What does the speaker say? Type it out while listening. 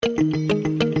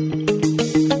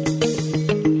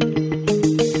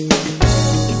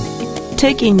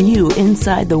Taking you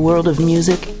inside the world of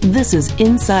music, this is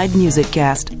Inside Music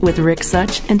Cast with Rick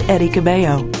Such and Eddie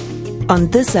Cabello.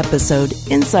 On this episode,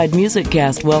 Inside Music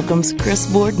Cast welcomes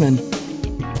Chris Boardman.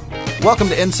 Welcome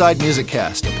to Inside Music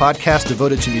Cast, a podcast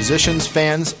devoted to musicians,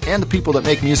 fans, and the people that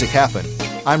make music happen.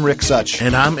 I'm Rick Such.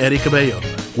 And I'm Eddie Cabello.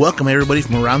 Welcome everybody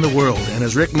from around the world. And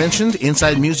as Rick mentioned,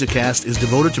 Inside Music Cast is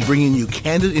devoted to bringing you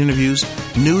candid interviews,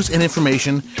 news, and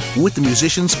information with the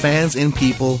musicians, fans, and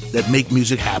people that make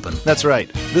music happen. That's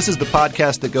right. This is the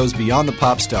podcast that goes beyond the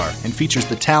pop star and features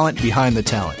the talent behind the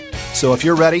talent. So if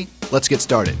you're ready, let's get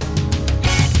started.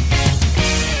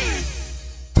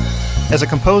 As a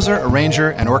composer, arranger,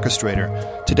 and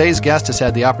orchestrator, today's guest has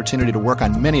had the opportunity to work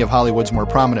on many of Hollywood's more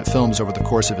prominent films over the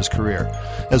course of his career,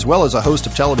 as well as a host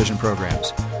of television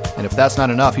programs. And if that's not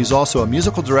enough, he's also a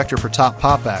musical director for top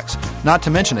pop acts, not to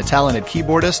mention a talented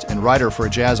keyboardist and writer for a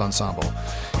jazz ensemble.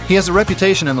 He has a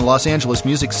reputation in the Los Angeles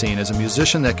music scene as a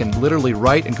musician that can literally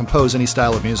write and compose any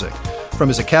style of music, from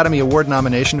his Academy Award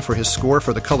nomination for his score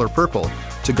for The Color Purple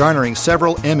to garnering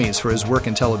several Emmys for his work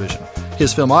in television.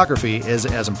 His filmography is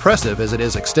as impressive as it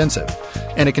is extensive,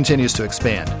 and it continues to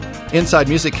expand. Inside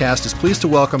Music Cast is pleased to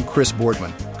welcome Chris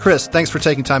Boardman. Chris, thanks for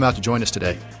taking time out to join us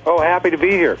today. Oh, happy to be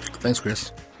here. Thanks,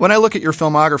 Chris. When I look at your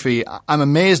filmography, I'm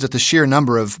amazed at the sheer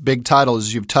number of big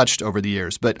titles you've touched over the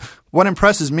years. But what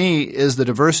impresses me is the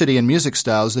diversity in music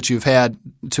styles that you've had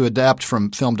to adapt from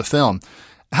film to film.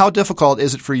 How difficult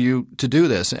is it for you to do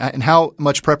this? And how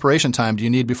much preparation time do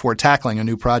you need before tackling a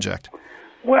new project?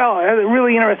 Well, a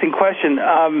really interesting question.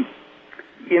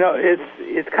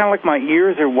 It's kind of like my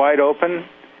ears are wide open,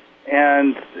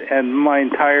 and my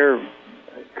entire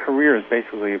career is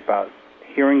basically about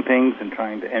hearing things and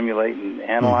trying to emulate and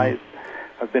analyze.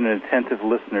 Mm-hmm. I've been an attentive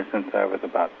listener since I was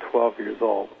about 12 years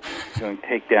old, doing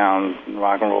takedowns and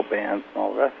rock and roll bands and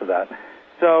all the rest of that.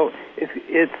 So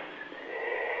it's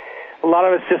a lot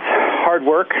of it's just hard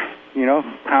work,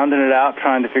 pounding it out,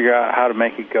 trying to figure out how to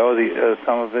make it go.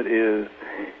 Some of it is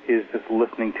just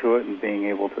listening to it and being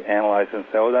able to analyze and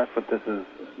say, oh, that's what this is,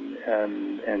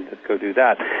 and just go do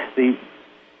that.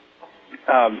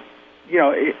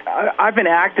 I've been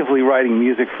actively writing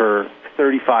music for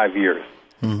 35 years,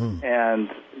 mm-hmm. and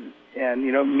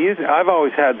music. I've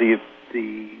always had the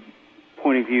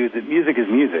point of view that music is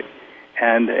music,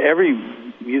 and every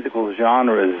musical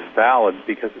genre is valid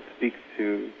because it speaks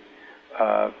to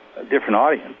a different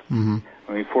audience. Mm-hmm.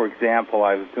 I mean, for example,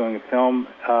 I was doing a film,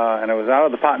 and I was out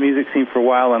of the pop music scene for a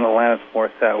while, and Alanis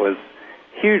Morissette was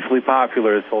hugely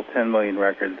popular. It sold 10 million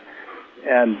records,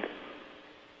 and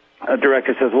a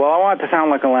director says, well, I want it to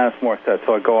sound like Alanis Morissette,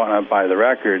 so I go out and I buy the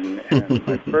record, and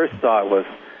my first thought was,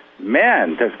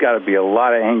 man, there's got to be a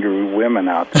lot of angry women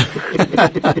out there.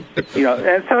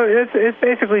 And so it's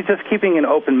basically just keeping an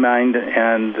open mind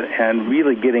and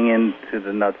really getting into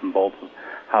the nuts and bolts of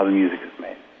how the music is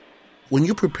made. When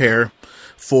you prepare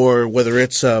for whether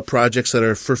it's projects that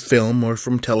are for film or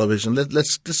from television,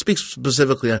 let's speak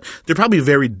specifically. They're probably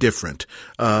very different,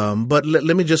 but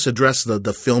let me just address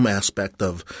the film aspect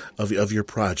of your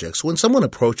projects. When someone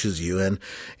approaches you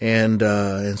and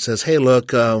says, "Hey, look,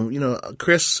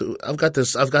 Chris, I've got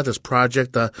this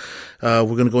project. We're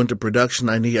going to go into production.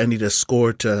 I need a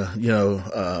score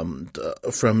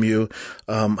from you.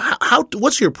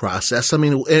 What's your process? I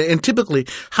mean, and typically,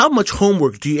 how much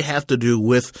homework do you have to do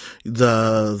with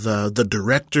the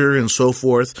director and so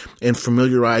forth, and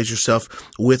familiarize yourself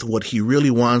with what he really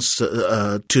wants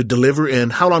to deliver,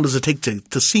 and how long does it take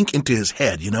to sink into his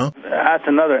head, That's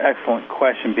another excellent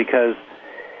question, because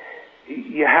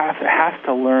you have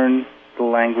to learn the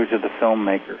language of the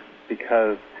filmmaker,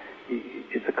 because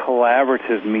it's a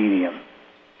collaborative medium,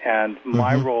 and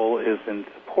my mm-hmm. role is in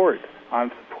support. I'm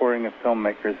supporting a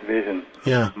filmmaker's vision.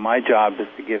 Yeah. My job is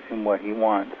to give him what he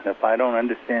wants. And if I don't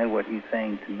understand what he's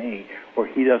saying to me, or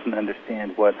he doesn't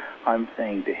understand what I'm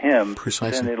saying to him,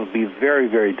 Precisely. Then it'll be very,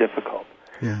 very difficult.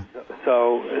 Yeah.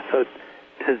 So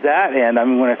to that end, I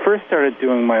mean, when I first started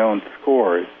doing my own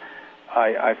scores,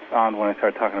 I found when I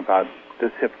started talking about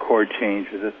this hip chord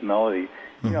change or this melody,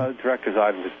 mm-hmm. The director's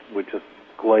eye would just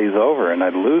glaze over, and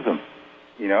I'd lose him,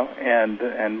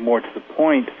 and more to the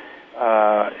point,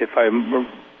 if I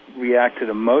reacted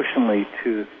emotionally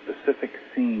to the specific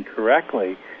scene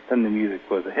correctly, then the music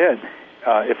was a hit.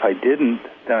 If I didn't,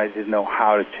 then I didn't know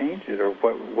how to change it or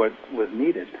what was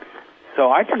needed.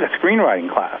 So I took a screenwriting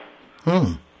class.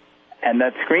 And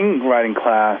that screenwriting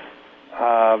class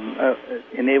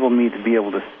enabled me to be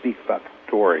able to speak about the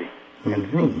story and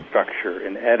scene structure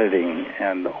and editing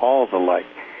and all the like.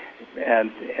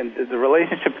 And the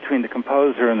relationship between the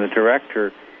composer and the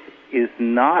director is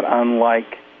not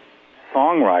unlike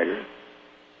songwriters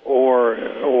or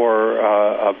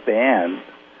a band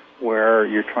where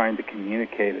you're trying to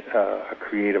communicate a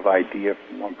creative idea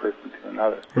from one person to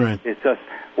another. Right. It's just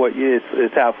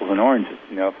it's apples and oranges.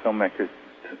 Filmmakers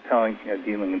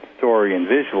dealing in story and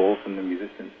visuals, and the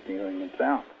musicians dealing in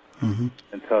sound. Mm-hmm.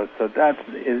 And so that's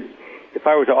if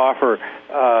I were to offer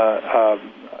a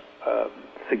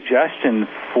suggestion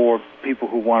for people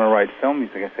who want to write film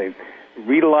music, I say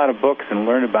read a lot of books and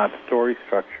learn about story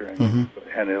structure, and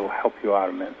it'll help you out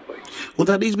immensely. Well,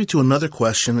 that leads me to another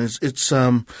question. It's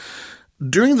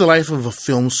during the life of a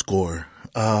film score,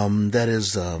 that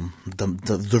is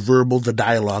the verbal, the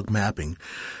dialogue mapping,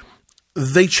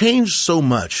 they change so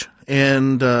much.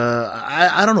 And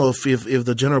I don't know if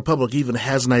the general public even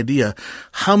has an idea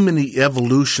how many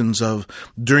evolutions of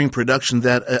during production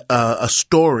that a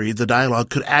story, the dialogue,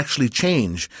 could actually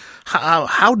change.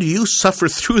 How do you suffer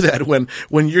through that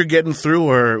when you're getting through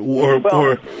or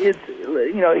it's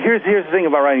here's the thing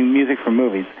about writing music for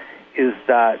movies is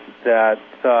that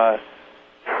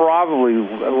probably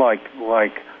like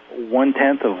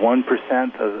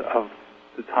 0.1% of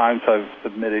the times I've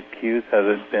submitted cues has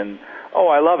it been, oh,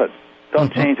 I love it.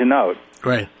 Don't change a note.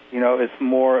 Right. It's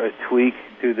more a tweak,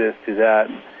 do this, do that.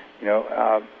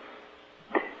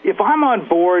 If I'm on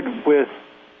board with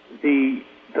the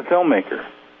filmmaker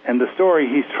and the story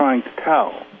he's trying to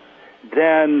tell,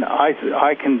 then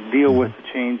I can deal with the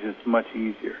changes much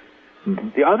easier. Mm-hmm.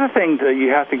 The other thing that you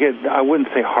have to get, I wouldn't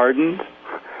say hardened,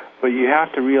 but you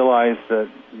have to realize that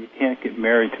you can't get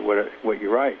married to what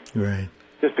you write. Right.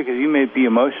 Just because you may be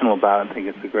emotional about it and think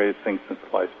it's the greatest thing since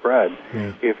sliced bread,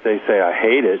 if they say, I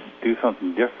hate it, do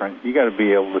something different, you got to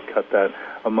be able to cut that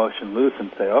emotion loose and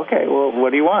say, okay, well,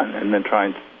 what do you want? And then try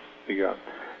and figure out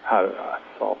how to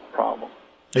solve the problem.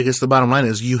 I guess the bottom line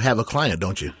is you have a client,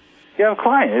 don't you? You have a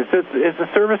client. It's a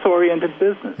service-oriented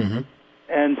business. Mm-hmm.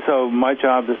 And so my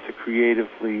job is to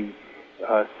creatively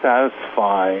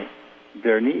satisfy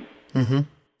their needs. Mm-hmm.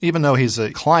 Even though he's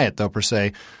a client, though, per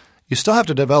se, you still have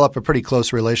to develop a pretty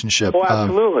close relationship. Oh,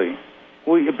 absolutely.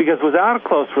 Because without a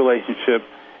close relationship,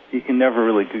 you can never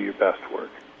really do your best work.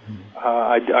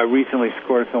 Mm-hmm. I recently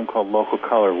scored a film called Local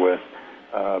Color with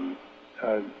a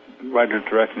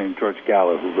writer-director named George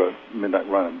Gallo, who wrote Midnight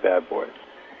Run and Bad Boys.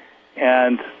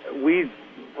 And we,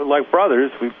 like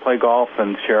brothers, we play golf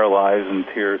and share our lives and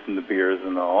tears and the beers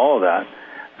and all of that.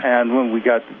 And when we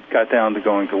got down to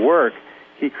going to work,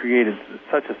 he created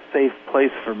such a safe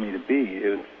place for me to be.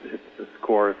 It's a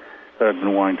score that I've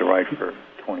been wanting to write for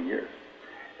 20 years.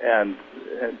 And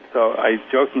so I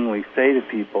jokingly say to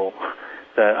people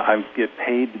that I get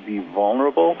paid to be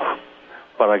vulnerable,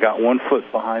 but I got 1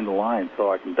 foot behind the line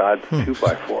so I can dodge the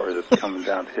 2x4 that's coming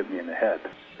down to hit me in the head.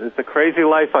 It's a crazy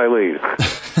life I lead.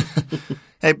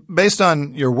 Hey, based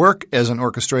on your work as an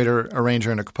orchestrator, arranger,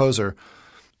 and a composer,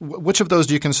 which of those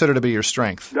do you consider to be your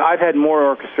strength? I've had more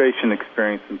orchestration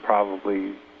experience than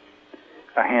probably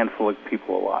a handful of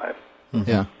people alive. Mm-hmm.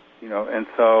 Yeah. And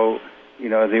so,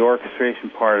 the orchestration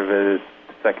part of it is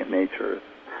second nature.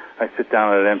 I sit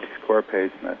down at an empty score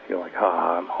page and I feel like,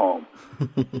 I'm home.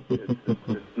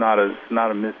 It's not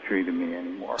a mystery to me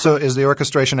anymore. So is the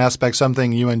orchestration aspect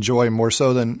something you enjoy more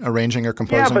so than arranging or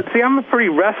composing? Yeah, but see, I'm a pretty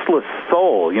restless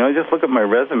soul. Just look at my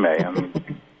resume. I mean,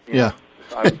 yeah.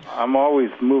 I'm always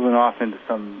moving off into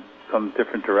some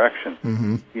different direction.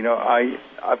 Mm-hmm.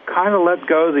 I've kind of let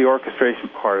go of the orchestration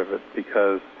part of it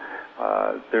because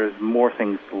there's more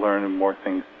things to learn and more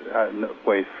things,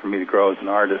 ways for me to grow as an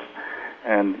artist.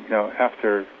 And,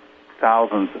 after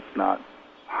thousands, if not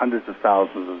hundreds of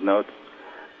thousands of notes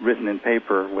written in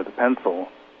paper with a pencil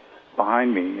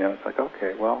behind me, it's like,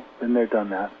 okay, well, been there, done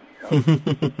that.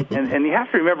 And you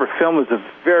have to remember, film is a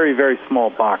very, very small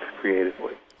box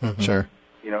creatively. Mm-hmm. Sure.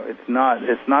 It's not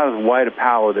as wide a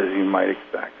palette as you might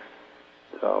expect.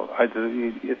 So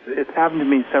it's happened to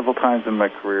me several times in my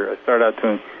career. I started out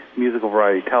doing musical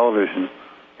variety television,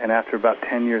 and after about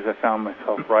 10 years, I found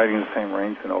myself writing the same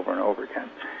arrangement over and over again.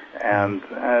 And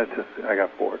I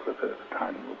got bored with it. It was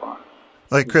time to move on.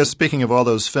 Like, Chris, speaking of all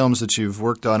those films that you've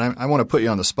worked on, I want to put you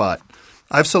on the spot.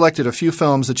 I've selected a few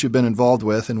films that you've been involved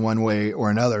with in one way or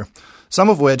another, some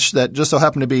of which that just so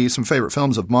happen to be some favorite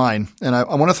films of mine. And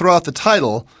I want to throw out the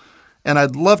title, and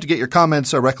I'd love to get your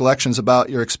comments or recollections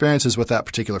about your experiences with that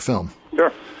particular film.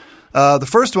 Sure. The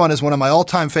first one is one of my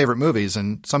all-time favorite movies,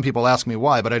 and some people ask me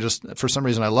why, but for some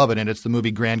reason I love it, and it's the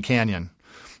movie Grand Canyon.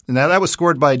 And that was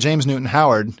scored by James Newton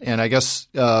Howard, and I guess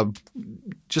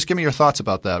just give me your thoughts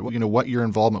about that. What your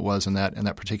involvement was in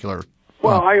that particular.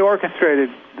 Well, I orchestrated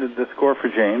the score for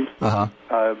James. Uh-huh.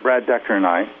 Brad Decker and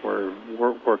I were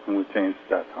working with James at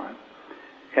that time,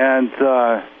 and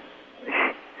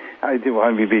I do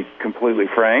want to be completely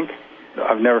frank.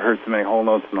 I've never heard so many whole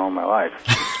notes in all my life.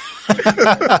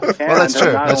 Well, that's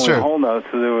true. Not That's only true. whole notes,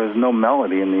 so there was no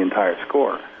melody in the entire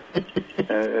score.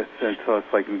 And so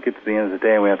it's like we get to the end of the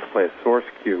day and we have to play a source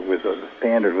cue with a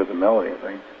standard with a melody. It's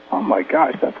like, oh my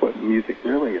gosh, that's what music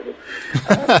really is.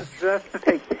 That's to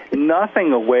take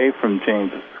nothing away from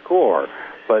James's score,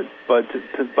 but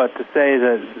to say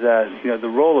that you know the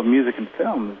role of music in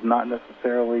film is not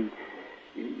necessarily.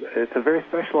 It's a very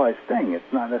specialized thing.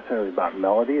 It's not necessarily about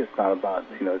melody. It's not about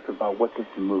it's about what does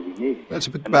the movie need. It's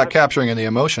about capturing the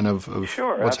emotion of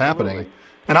Sure, what's absolutely. happening.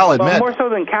 And I'll admit, But more so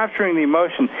than capturing the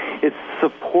emotion, it's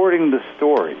supporting the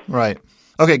story. right?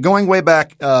 Okay, going way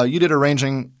back, you did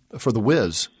arranging for The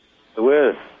Wiz. The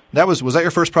Wiz. Was that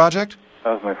your first project?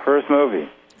 That was my first movie.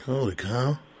 Holy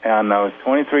cow. And I was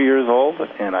 23 years old,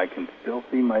 and I can still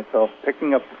see myself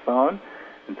picking up the phone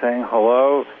and saying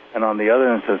hello, and on the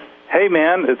other end it says, "Hey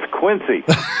man, it's Quincy."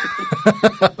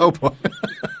 Oh boy,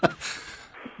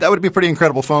 that would be a pretty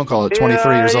incredible phone call at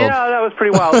 23 years old. Yeah, that was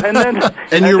pretty wild. And then,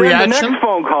 And your then reaction? The next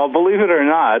phone call, believe it or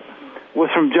not,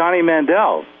 was from Johnny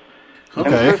Mandel. And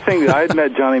the Okay. first thing I had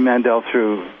met Johnny Mandel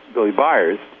through Billy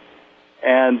Byers,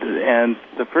 and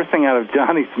the first thing out of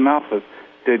Johnny's mouth was,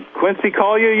 "Did Quincy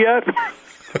call you yet?"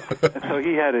 And so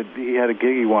he had a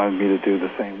gig he wanted me to do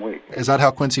the same week. Is that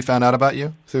how Quincy found out about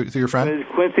you through your friend?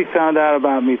 Quincy found out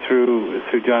about me through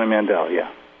Johnny Mandel. Yeah.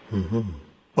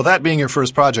 Well, that being your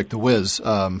first project, The Wiz,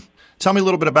 tell me a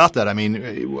little bit about that. I mean,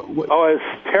 Oh, I was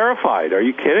terrified. Are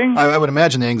you kidding? I would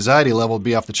imagine the anxiety level would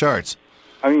be off the charts.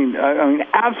 I mean,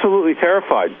 absolutely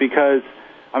terrified because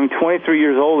I'm 23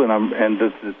 years old, and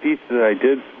the piece that I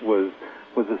did was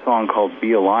a song called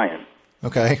 "Be a Lion,"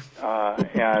 Okay.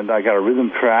 and I got a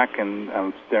rhythm track, and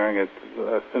I'm staring at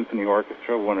a symphony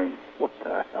orchestra, wondering what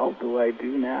the hell do I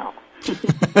do now?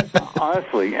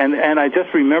 Honestly, and I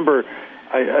just remember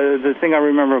the thing I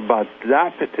remember about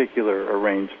that particular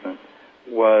arrangement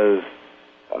was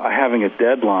having a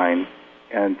deadline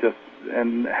and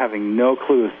having no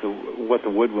clue as to what the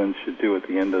woodwinds should do at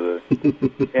the end of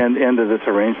the end of this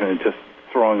arrangement, and just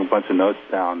throwing a bunch of notes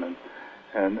down,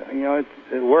 and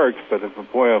it worked, but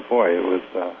boy oh boy, it was.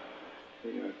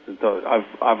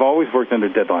 I've always worked under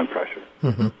deadline pressure.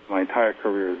 Mm-hmm. My entire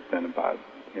career has been about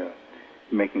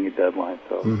making a deadline,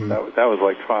 so that was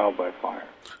like trial by fire.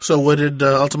 So what did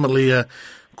ultimately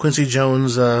Quincy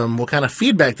Jones, what kind of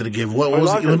feedback did he give? What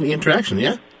was the interaction?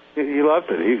 Yeah? He loved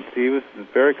it. He was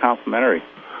very complimentary.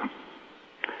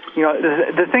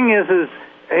 The thing is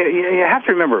you have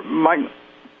to remember,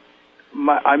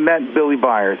 I met Billy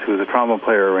Byers, who was a trombone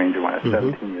player arranger when I was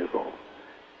 17 years old,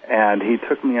 and he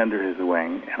took me under his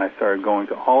wing, and I started going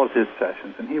to all of his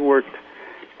sessions, and he worked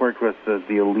with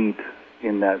the elite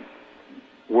in that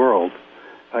world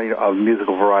of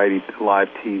musical variety, live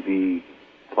TV,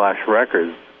 flash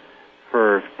records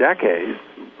for decades.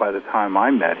 By the time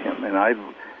I met him, and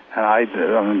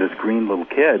I'm this green little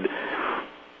kid,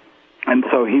 and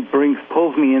so he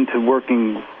pulls me into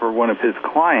working for one of his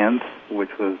clients,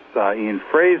 which was Ian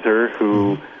Fraser,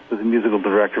 who was a musical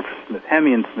director for Smith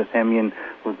Hemian. Smith Hemian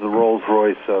was the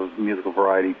Rolls-Royce of musical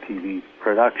variety TV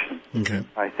production. Okay.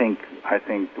 I think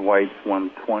Dwight's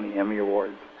won 20 Emmy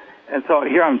Awards. And so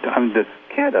here I'm this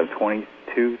kid, I'm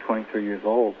 22, 23 years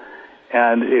old,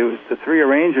 and it was the three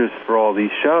arrangers for all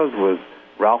these shows was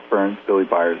Ralph Burns, Billy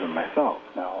Byers, and myself.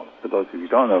 Now, for those of you who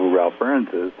don't know who Ralph Burns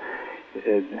is,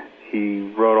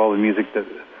 he wrote all the music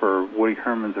for Woody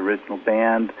Herman's original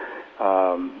band,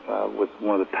 was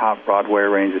one of the top Broadway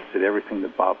arrangers, did everything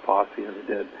that Bob Fosse ever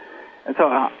did. And so,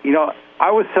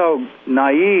 I was so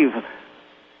naive,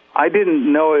 I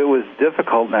didn't know it was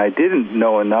difficult, and I didn't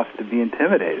know enough to be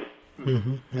intimidated.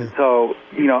 Mm-hmm. Yeah. And so,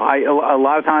 a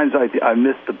lot of times I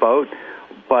missed the boat,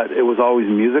 but it was always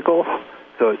musical,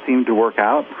 so it seemed to work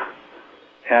out.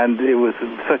 And it was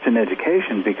such an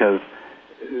education because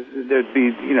there'd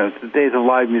be, the days of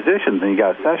live musicians, and you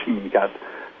got a session, you got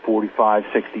 45,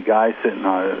 60 guys sitting in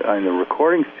a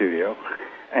recording studio,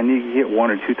 and you get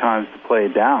one or two times to play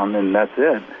it down, and that's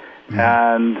it. Mm-hmm.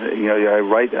 And,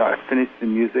 I finished the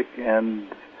music and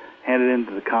hand it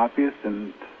into the copyist,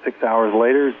 and 6 hours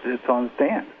later, it's on the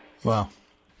stand. Wow.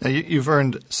 Now, you've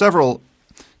earned several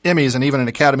Emmys and even an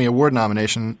Academy Award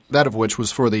nomination, that of which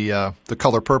was for The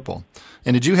Color Purple.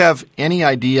 And did you have any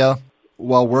idea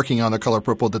while working on The Color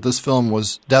Purple that this film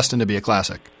was destined to be a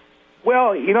classic?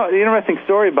 Well, the interesting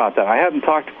story about that, I hadn't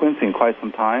talked to Quincy in quite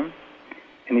some time,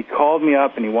 and he called me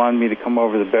up and he wanted me to come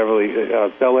over to the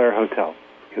Bel Air Hotel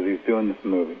because he was doing this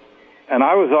movie. And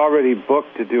I was already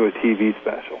booked to do a TV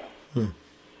special.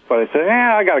 But I said,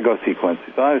 I got to go see Quincy,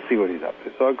 so I got to see what he's up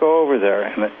to. So I go over there,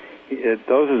 and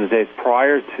those are the days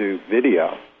prior to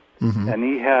video. and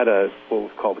he had what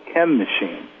was called a chem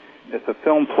machine. It's a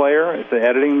film player. It's an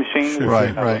editing machine. Sure.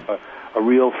 Right. A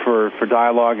reel for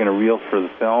dialogue and a reel for the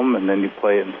film, and then you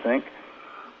play it in sync.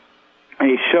 And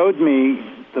he showed me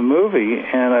the movie,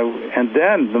 and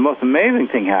then the most amazing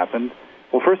thing happened.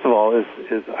 Well, first of all, is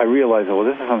I realized, well,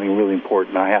 this is something really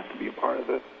important. I have to be a part of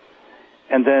this.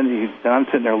 And then I'm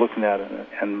sitting there looking at it,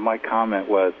 and my comment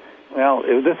was, well,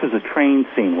 this is a train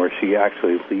scene where she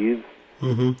actually leaves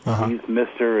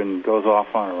Mister and goes off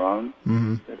on her own.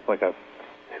 It's like a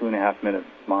 2.5-minute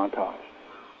montage.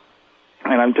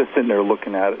 And I'm just sitting there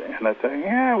looking at it, and I said,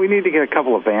 yeah, we need to get a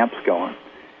couple of amps going.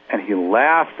 And he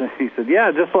laughed, and he said,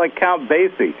 yeah, just like Count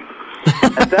Basie.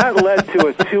 And that led to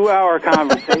a 2-hour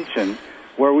conversation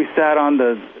where we sat on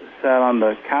the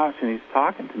couch, and he's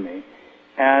talking to me.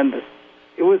 And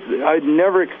I'd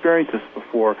never experienced this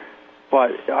before,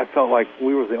 but I felt like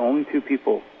we were the only two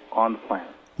people on the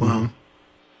planet. Wow.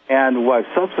 And what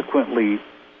I've subsequently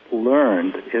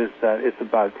learned is that it's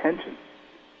about attention.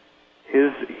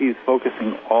 He's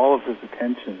focusing all of his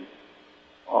attention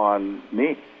on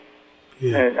me.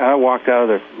 Yeah. And I walked out of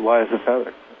there light as a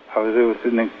feather. It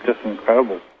was just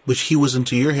incredible. Which he was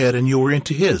into your head and you were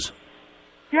into his.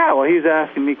 Yeah, well, he's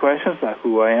asking me questions about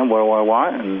who I am, what do I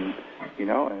want, and,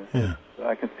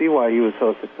 I can see why he was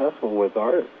so successful with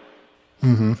artists.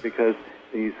 Because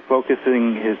he's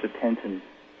focusing his attention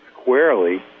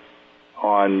squarely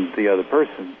on the other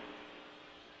person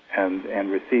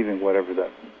and receiving whatever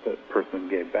that person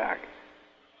gave back.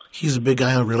 He's a big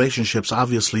guy on relationships.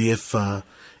 Obviously, if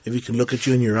he can look at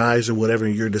you in your eyes or whatever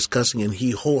you're discussing, and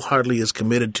he wholeheartedly is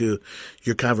committed to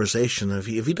your conversation, if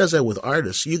he does that with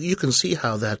artists, you can see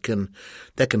how that can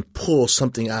pull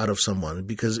something out of someone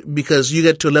because you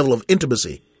get to a level of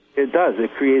intimacy. It does.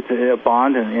 It creates a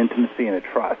bond and an intimacy and a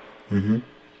trust.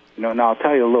 Now I'll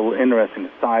tell you a little interesting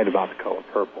aside about The Color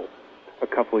Purple. A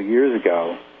couple of years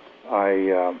ago,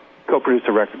 I co-produced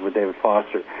a record with David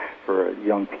Foster for a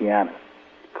young pianist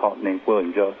named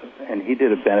William Joseph, and he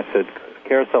did a benefit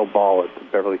carousel ball at the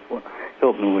Beverly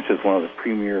Hilton, which is one of the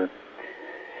premier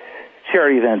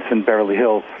charity events in Beverly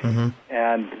Hills.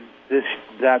 And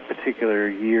that particular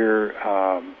year,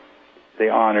 they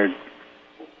honored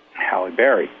Halle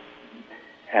Berry,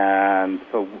 and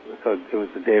so it was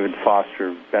the David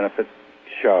Foster benefit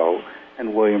show,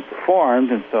 and William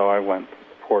performed, and so I went to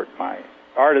support my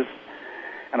artist,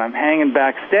 and I'm hanging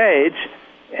backstage,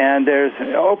 and there's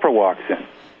Oprah walks in.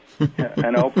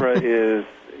 And Oprah is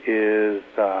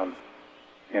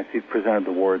she presented the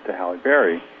award to Halle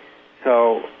Berry.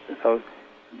 So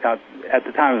now, at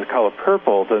the time of The Color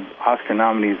Purple, the Oscar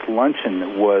nominees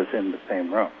luncheon was in the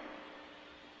same room,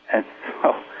 and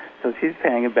so she's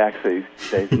hanging backstage.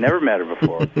 Never met her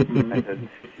before. I said,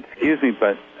 "Excuse me,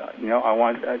 but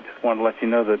I just want to let you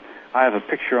know that I have a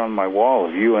picture on my wall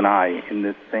of you and I in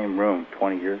this same room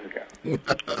 20 years ago."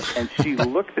 And she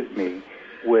looked at me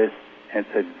and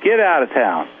said, "Get out of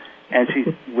town." And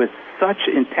she, with such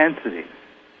intensity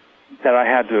that I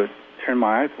had to turn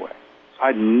my eyes away.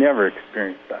 I'd never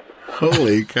experienced that before.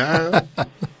 Holy cow.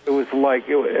 It was like,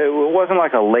 it wasn't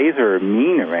like a laser or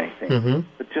mean or anything,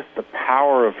 but just the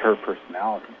power of her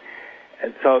personality.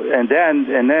 And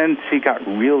then she got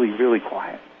really, really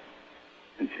quiet.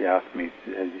 And she asked me,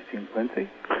 "Have you seen Quincy?"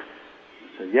 I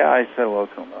said, "Yeah, I said hello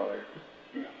to him earlier."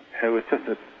 And it was just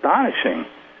astonishing.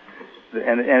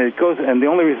 And it goes, and the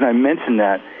only reason I mention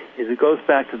that is it goes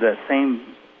back to that same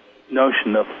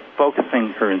notion of focusing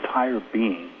her entire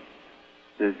being.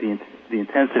 The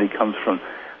intensity comes from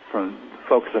the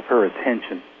focus of her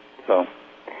attention. So,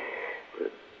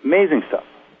 amazing stuff.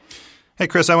 Hey,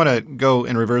 Chris, I want to go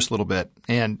in reverse a little bit.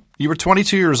 And you were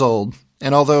 22 years old,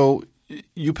 and although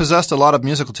you possessed a lot of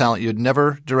musical talent, you had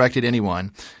never directed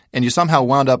anyone, and you somehow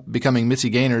wound up becoming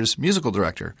Mitzi Gaynor's musical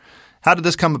director. How did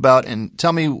this come about, and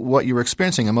tell me what you were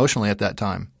experiencing emotionally at that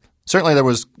time? Certainly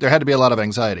there had to be a lot of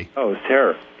anxiety. Oh, it was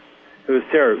terror. It was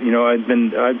terror. I'd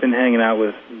been hanging out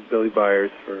with Billy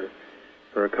Byers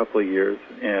for a couple of years,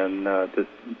 and this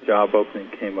job opening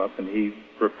came up, and he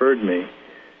referred me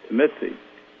to Mitzi,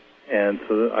 and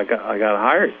so I got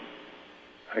hired.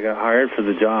 I got hired for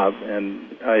the job,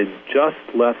 and I had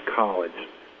just left college.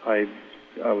 I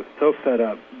was so fed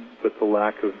up with the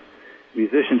lack of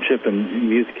musicianship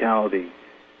and musicality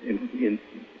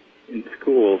in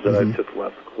school that I just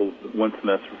left school one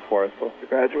semester before I was supposed to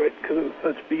graduate because it was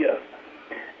such BS.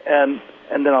 And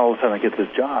then all of a sudden I get this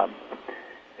job,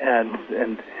 and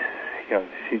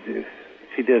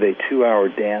she did a 2-hour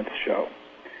dance show.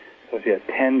 So she had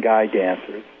 10 guy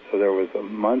dancers. So there was a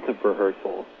month of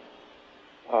rehearsals.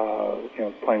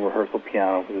 Playing rehearsal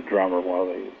piano with a drummer while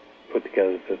they put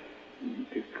together this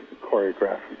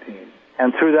choreographed routine.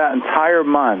 And through that entire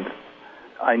month,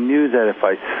 I knew that if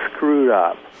I screwed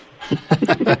up,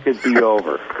 it could be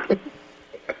over.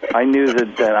 I knew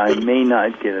that I may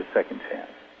not get a second chance.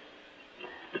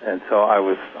 And so I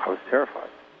was terrified.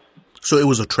 So it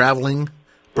was a traveling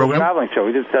program? It was a traveling show.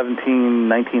 We did 17,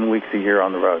 19 weeks a year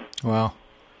on the road. Wow.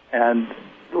 And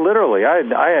literally, I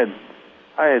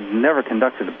had never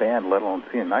conducted a band, let alone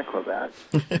seen a nightclub act.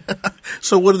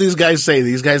 So what do these guys say?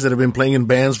 These guys that have been playing in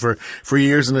bands for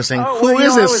years, and they're saying, who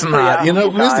is this snot? Who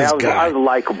is this guy? I was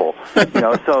likable.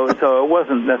 So it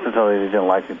wasn't necessarily they didn't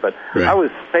like me, but right. I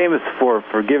was famous for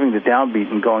giving the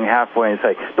downbeat and going halfway and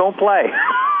say, don't play.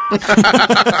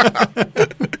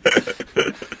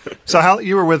 So how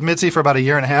you were with Mitzi for about a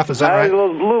year and a half, is that right? A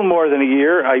little more than a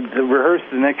year. I rehearsed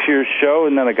the next year's show,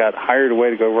 and then I got hired away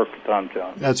to go work for Tom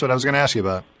Jones. That's what I was going to ask you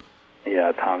about.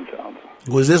 Yeah, Tom Jones.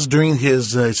 Was this during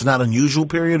his It's Not Unusual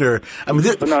period? Or No,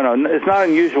 It's Not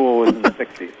Unusual was in the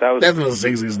 60s. That's the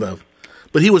 60s stuff.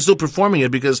 But he was still performing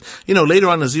it because, later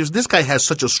on in his years, this guy has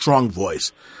such a strong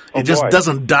voice. It just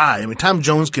doesn't die. I mean, Tom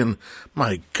Jones can,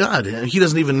 my God, he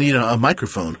doesn't even need a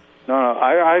microphone. No,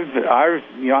 I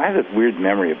have this weird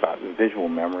memory about it, visual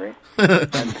memory,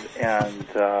 and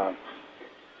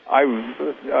I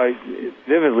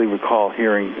vividly recall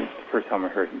hearing the first time I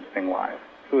heard him sing live.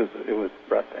 It was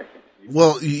breathtaking.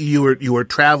 Well, you were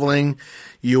traveling,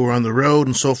 you were on the road,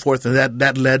 and so forth, and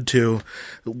that led to,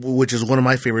 which is one of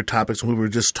my favorite topics. We were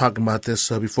just talking about this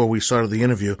before we started the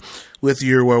interview, with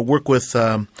your work with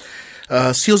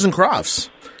Seals and Crofts.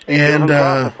 And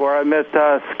before I met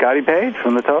Scotty Page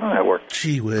from the Toto Network.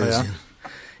 Gee whiz. Oh, yeah.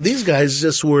 These guys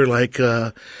just were like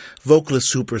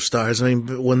vocalist superstars. I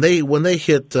mean, when they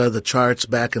hit the charts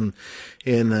back in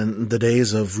the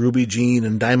days of Ruby Jean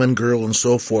and Diamond Girl and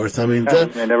so forth, I mean,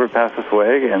 they never pass us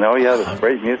away. And that's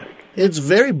great music. It's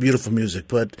very beautiful music,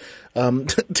 but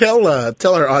tell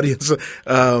our audience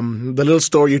the little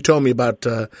story you told me about.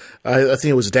 I think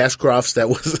it was Dash Crofts that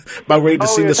was about ready to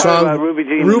sing the song. About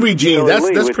Ruby Jean.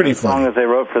 That's pretty fun. The song that they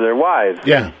wrote for their wives.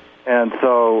 Yeah. And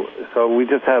so we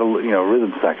just had a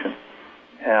rhythm section,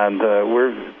 and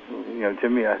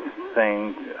Jimmy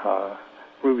sang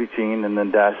Ruby Jean, and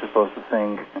then Dash is supposed to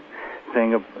sing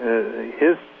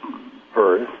his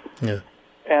verse. Yeah.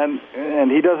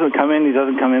 And he doesn't come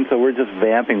in, so we're just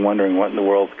vamping, wondering what in the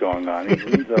world's going on. He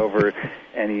leans over,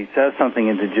 and he says something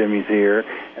into Jimmy's ear,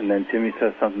 and then Jimmy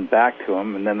says something back to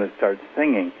him, and then they start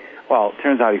singing. Well, it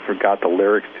turns out he forgot the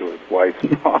lyrics to his wife's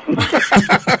song.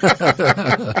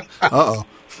 Uh-oh.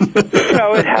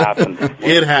 It happens.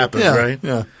 It happens, Yeah, right?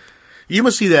 Yeah. You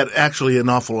must see that actually an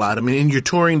awful lot. I mean, in your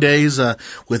touring days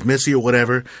with Missy or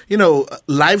whatever,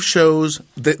 live shows,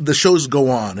 the shows go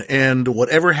on, and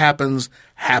whatever happens,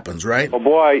 right? Oh,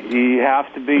 boy, you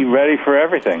have to be ready for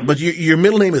everything. But your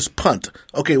middle name is Punt.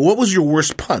 Okay, what was your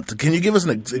worst punt? Can you give us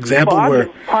an example where...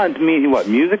 Punt mean what,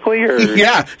 musically? Or?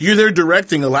 Yeah, you're there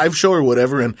directing a live show or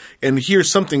whatever, and here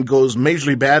something goes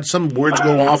majorly bad, some words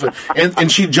go off,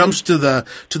 and she jumps to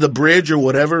the bridge or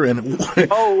whatever, and...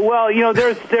 Oh, well,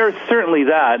 there's certainly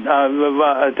that.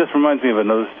 It just reminds me of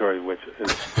another story, which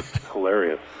is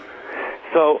hilarious.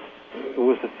 So, it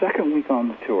was the second week on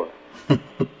the tour.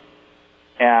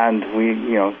 And we,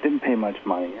 didn't pay much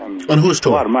money. I mean, on whose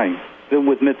tour? A lot of money.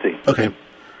 With Mitzi. Okay.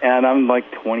 And I'm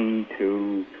like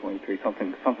 22, 23,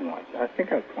 something like that. I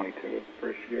think I was 22 the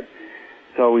first year.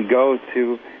 So we go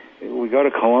to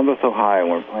Columbus, Ohio,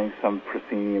 and we're playing some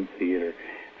proscenium theater.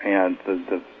 And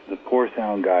the poor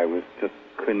sound guy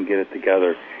couldn't get it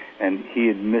together. And he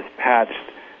had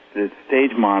mispatched the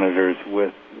stage monitors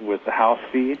with the house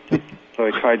feed. So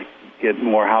he tried to get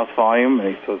more house volume,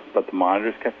 but the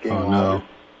monitors kept getting louder. No.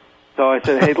 So I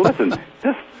said, "Hey, listen,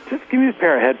 just give me a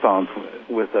pair of headphones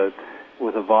with a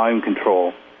volume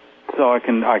control, so I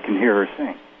can hear her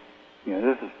sing."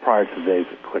 This is prior to the days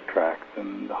of click tracks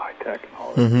and the high tech and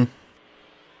all that. Mm-hmm.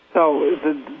 So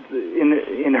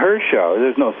in her show,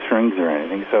 there's no strings or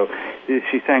anything. So if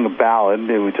she sang a ballad,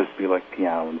 it would just be like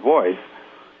piano and voice,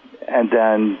 and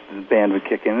then the band would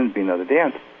kick in and it'd be another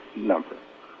dance number.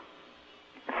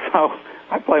 So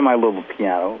I play my little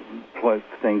piano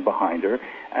thing behind her,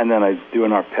 and then I do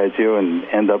an arpeggio and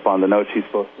end up on the note she's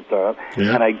supposed to start up.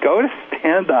 Yeah. And I go to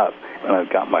stand up, and I've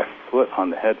got my foot on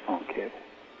the headphone cable.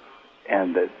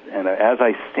 And as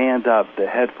I stand up, the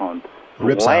headphones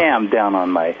slam down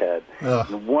on my head.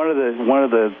 One of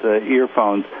the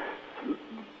earphones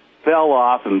fell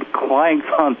off and clanked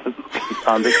on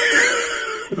the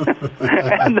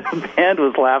and the band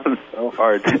was laughing so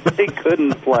hard they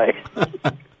couldn't play.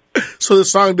 So the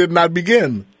song did not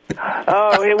begin.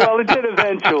 Well, it did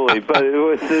eventually, but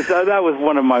that was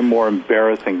one of my more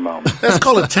embarrassing moments. Let's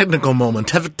call it technical moment,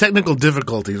 technical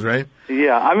difficulties, right?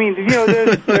 Yeah, I mean,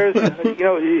 there's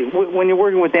when you're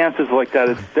working with dancers like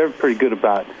that, they're pretty good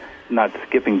about not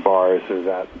skipping bars or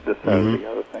this or the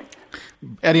other thing.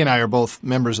 Eddie and I are both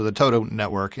members of the Toto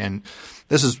Network, and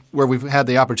this is where we've had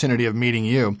the opportunity of meeting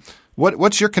you.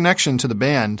 What's your connection to the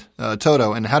band,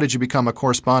 Toto, and how did you become a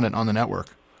correspondent on the network?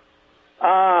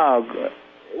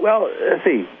 Well, let's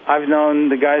see. I've known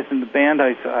the guys in the band.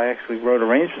 I actually wrote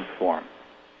arrangements for them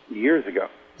years ago.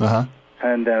 Uh-huh.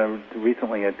 And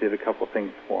recently I did a couple of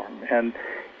things for them. And,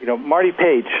 Marty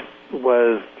Page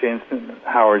was James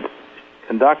Howard's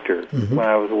conductor when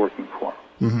I was working for him.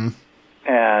 Mm-hmm.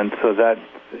 And so that,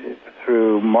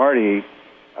 through Marty,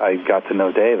 I got to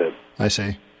know David. I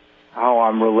see. How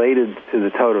I'm related to the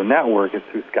Toto Network is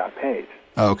through Scott Page.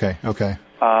 Oh, okay.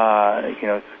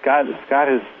 Scott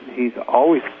he's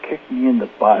always kicked me in the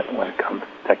butt when it comes to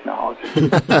technology.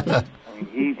 I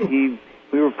mean,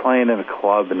 we were playing in a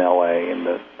club in L.A. in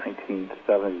the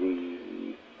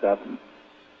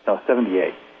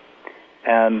 78.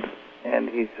 And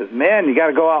he says, man, you got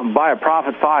to go out and buy a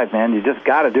Prophet 5, man. You just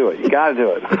got to do it. You got to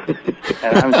do it.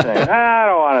 And I'm saying, I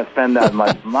don't want to spend that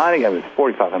much money. It was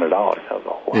 $4,500. That was a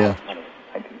whole lot of money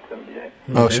in 1978.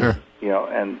 Oh, sure.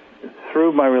 And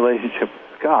through my relationship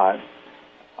with Scott,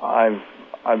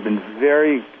 I've been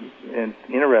very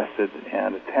interested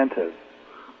and attentive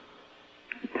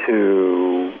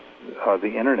to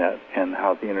the Internet and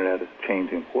how the Internet is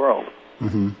changing the world.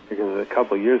 Mm-hmm. Because a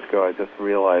couple of years ago, I just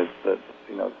realized that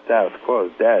status quo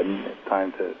is dead, and it's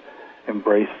time to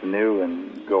embrace the new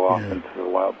and go off into the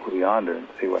wild blue yonder and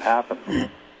see what happens.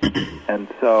 And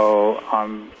so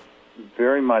I'm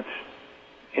very much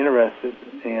interested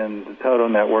in the Toto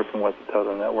Network and what the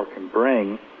Toto Network can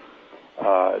bring,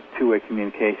 two-way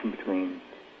communication between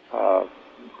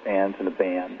fans and a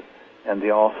band, and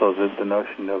also the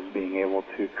notion of being able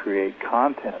to create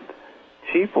content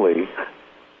cheaply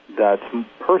that's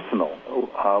personal,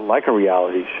 like a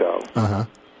reality show,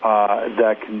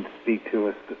 that can speak to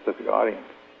a specific audience.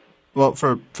 Well,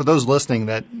 for those listening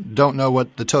that don't know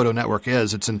what the Toto Network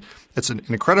is, it's an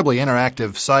incredibly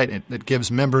interactive site. It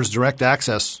gives members direct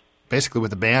access, basically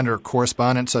with a band or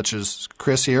correspondent such as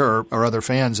Chris here or other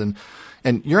fans. And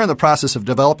you're in the process of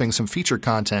developing some featured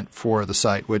content for the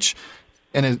site, which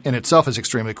in itself is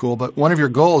extremely cool. But one of your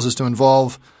goals is to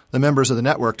involve the members of the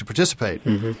network to participate.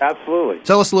 Mm-hmm. Absolutely.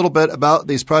 Tell us a little bit about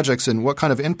these projects and what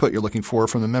kind of input you're looking for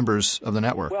from the members of the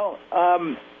network. Well,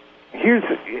 here's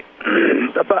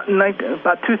about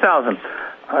 2000.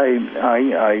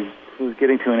 I was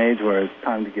getting to an age where it's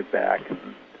time to get back and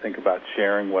think about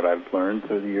sharing what I've learned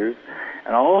through the years,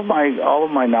 and all of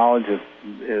my knowledge is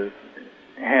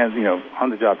on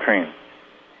the job training.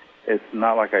 It's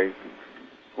not like I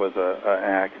was an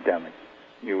academic.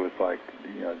 It was like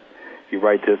you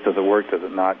write this, does it work? Does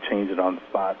it not? Change it on the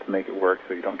spot to make it work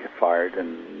so you don't get fired,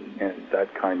 and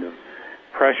that kind of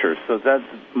pressure. So that's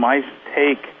my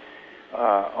take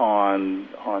on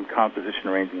composition,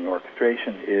 arranging, and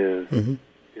orchestration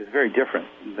is very different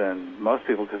than most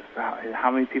people, because how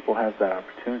many people have that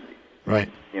opportunity? Right.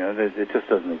 It just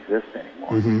doesn't exist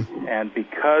anymore. Mm-hmm. And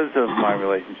because of my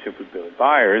relationship with Billy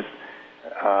Byers,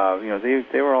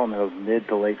 they were all in their mid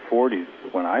to late 40s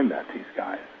when I met these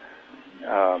guys.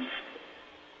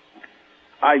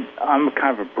 I'm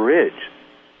kind of a bridge,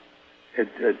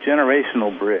 a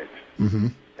generational bridge,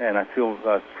 and I feel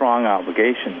a strong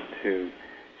obligation to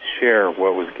share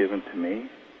what was given to me.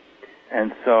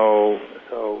 And so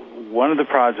one of the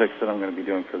projects that I'm going to be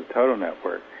doing for the Toto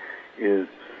Network is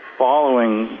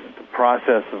following the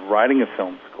process of writing a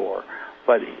film score,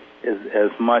 but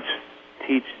as much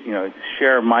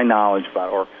share my knowledge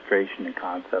about orchestration and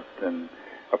concept and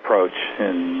approach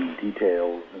and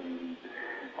details and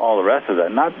all the rest of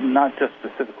that. Not just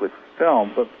specifically for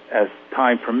film, but as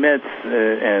time permits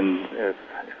and if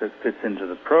it fits into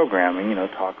the programming,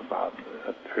 talk about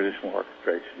traditional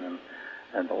orchestration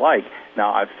and the like.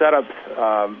 Now, I've set up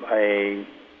a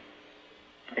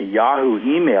Yahoo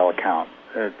email account.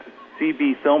 It's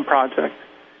CB Film Project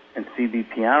and CB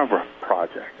Piano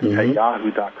Project at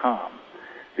yahoo.com,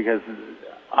 because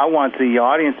I want the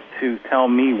audience to tell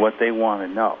me what they want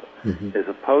to know, as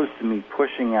opposed to me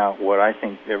pushing out what I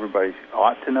think everybody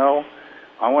ought to know.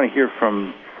 I want to hear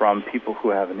from people who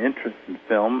have an interest in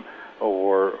film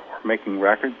or making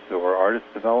records or artist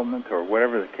development or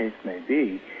whatever the case may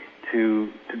be, to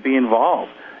be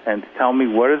involved and to tell me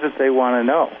what is it they want to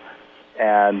know.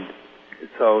 And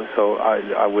so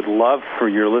I would love for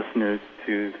your listeners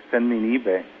to send me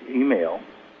an email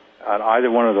at either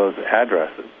one of those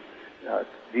addresses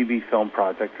CB Film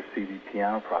Project or CB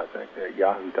Piano Project at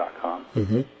yahoo.com,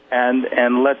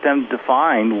 and let them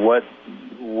define what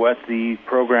the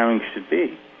programming should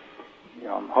be.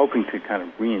 I'm hoping to kind of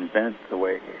reinvent the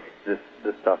way this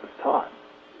stuff is taught,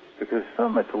 because so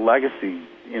much legacy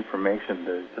information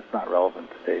that is just not relevant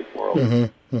to today's world.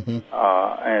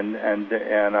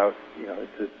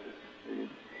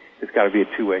 It's got to be a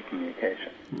two-way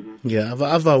communication. Yeah,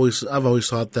 I've always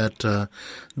thought that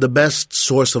the best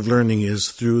source of learning is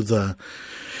through the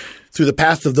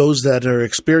path of those that are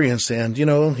experienced. And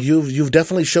you've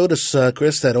definitely showed us,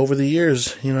 Chris, that over the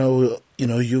years,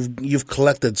 you've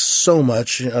collected so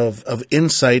much of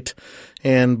insight,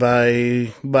 and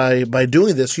by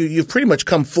doing this, you've pretty much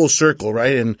come full circle,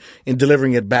 right, in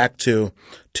delivering it back to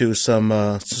some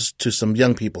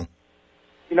young people.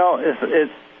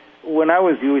 It's when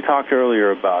we talked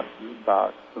earlier about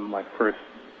some of my first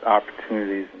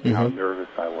opportunities and how nervous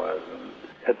I was. And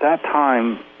at that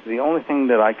time, the only thing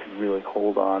that I could really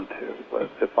hold on to was,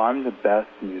 if I'm the best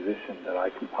musician that I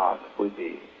can possibly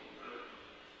be,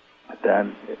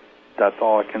 then that's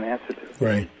all I can answer to.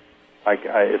 Right.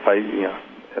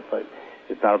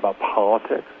 It's not about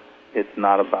politics. It's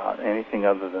not about anything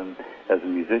other than, as a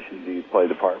musician, do you play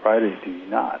the part right or do you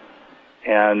not?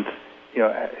 And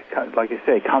like I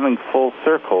say, coming full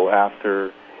circle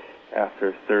after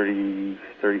 30,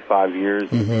 35 years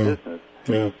in business,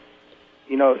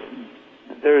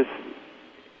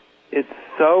 it's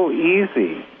so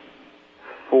easy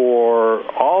for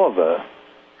all of us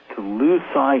to lose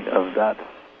sight of that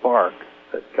spark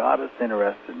that got us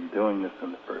interested in doing this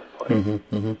in the first place.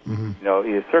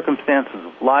 Your circumstances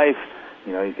of life,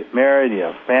 you get married, you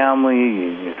have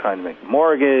family, you're trying to make a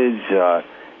mortgage,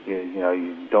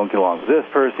 you don't get along with this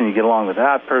person, you get along with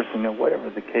that person, whatever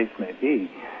the case may be.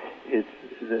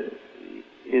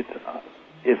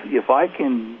 If I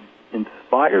can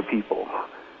inspire people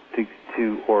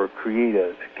to or create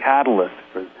a catalyst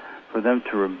for them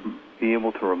to be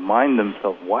able to remind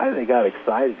themselves why they got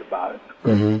excited about it,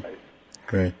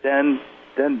 Great. Then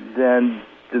the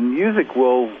music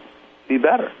will be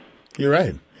better. You're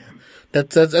right.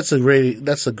 That's a great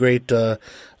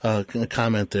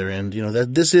comment there, and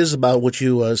that this is about what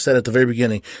you said at the very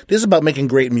beginning. This is about making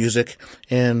great music,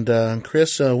 and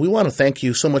Chris, we want to thank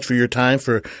you so much for your time,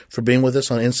 for being with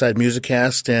us on Inside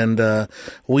Musiccast, and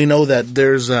we know that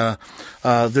there's a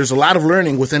lot of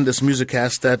learning within this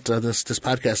Musiccast, that this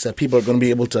podcast, that people are going to be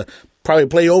able to probably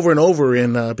play over and over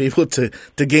and be able to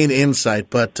gain insight.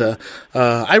 But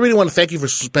I really want to thank you for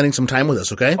spending some time with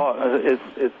us. Okay.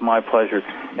 It's my pleasure.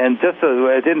 And just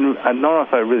I don't know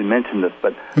if I really mentioned this,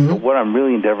 but what I'm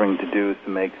really endeavoring to do is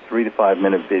to make 3 to 5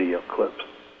 minute video clips,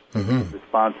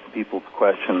 response to people's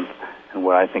questions and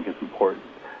what I think is important,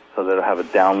 so that I have a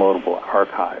downloadable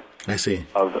archive. I see.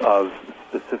 Of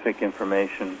specific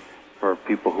information for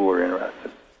people who are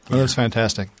interested. Oh, that's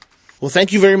fantastic. Well,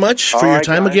 thank you very much for your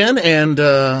time again, and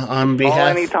on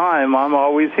behalf... anytime. I'm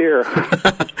always here.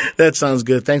 That sounds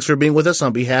good. Thanks for being with us.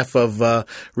 On behalf of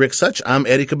Rick Such, I'm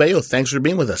Eddie Cabello. Thanks for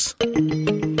being with us.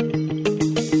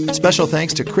 Special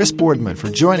thanks to Chris Boardman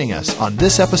for joining us on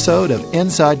this episode of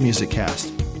Inside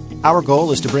Musiccast. Our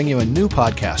goal is to bring you a new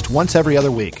podcast once every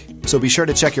other week, so be sure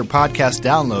to check your podcast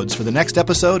downloads for the next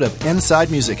episode of Inside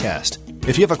Musiccast.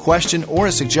 If you have a question or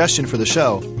a suggestion for the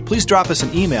show, please drop us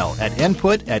an email at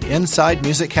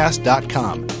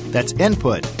input@insidemusiccast.com. That's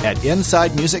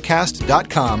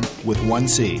input@insidemusiccast.com with 1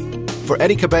 C. For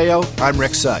Eddie Cabello, I'm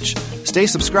Rick Such. Stay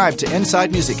subscribed to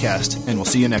Inside Musiccast, and we'll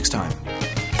see you next time.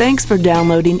 Thanks for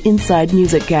downloading Inside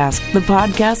Musiccast, the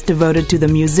podcast devoted to the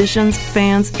musicians,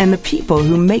 fans, and the people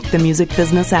who make the music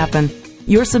business happen.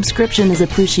 Your subscription is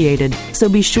appreciated, so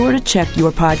be sure to check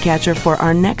your podcatcher for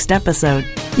our next episode.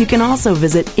 You can also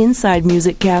visit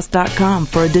InsideMusiccast.com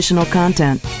for additional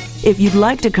content. If you'd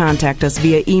like to contact us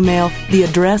via email, the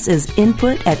address is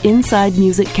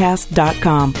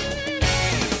input@InsideMusiccast.com.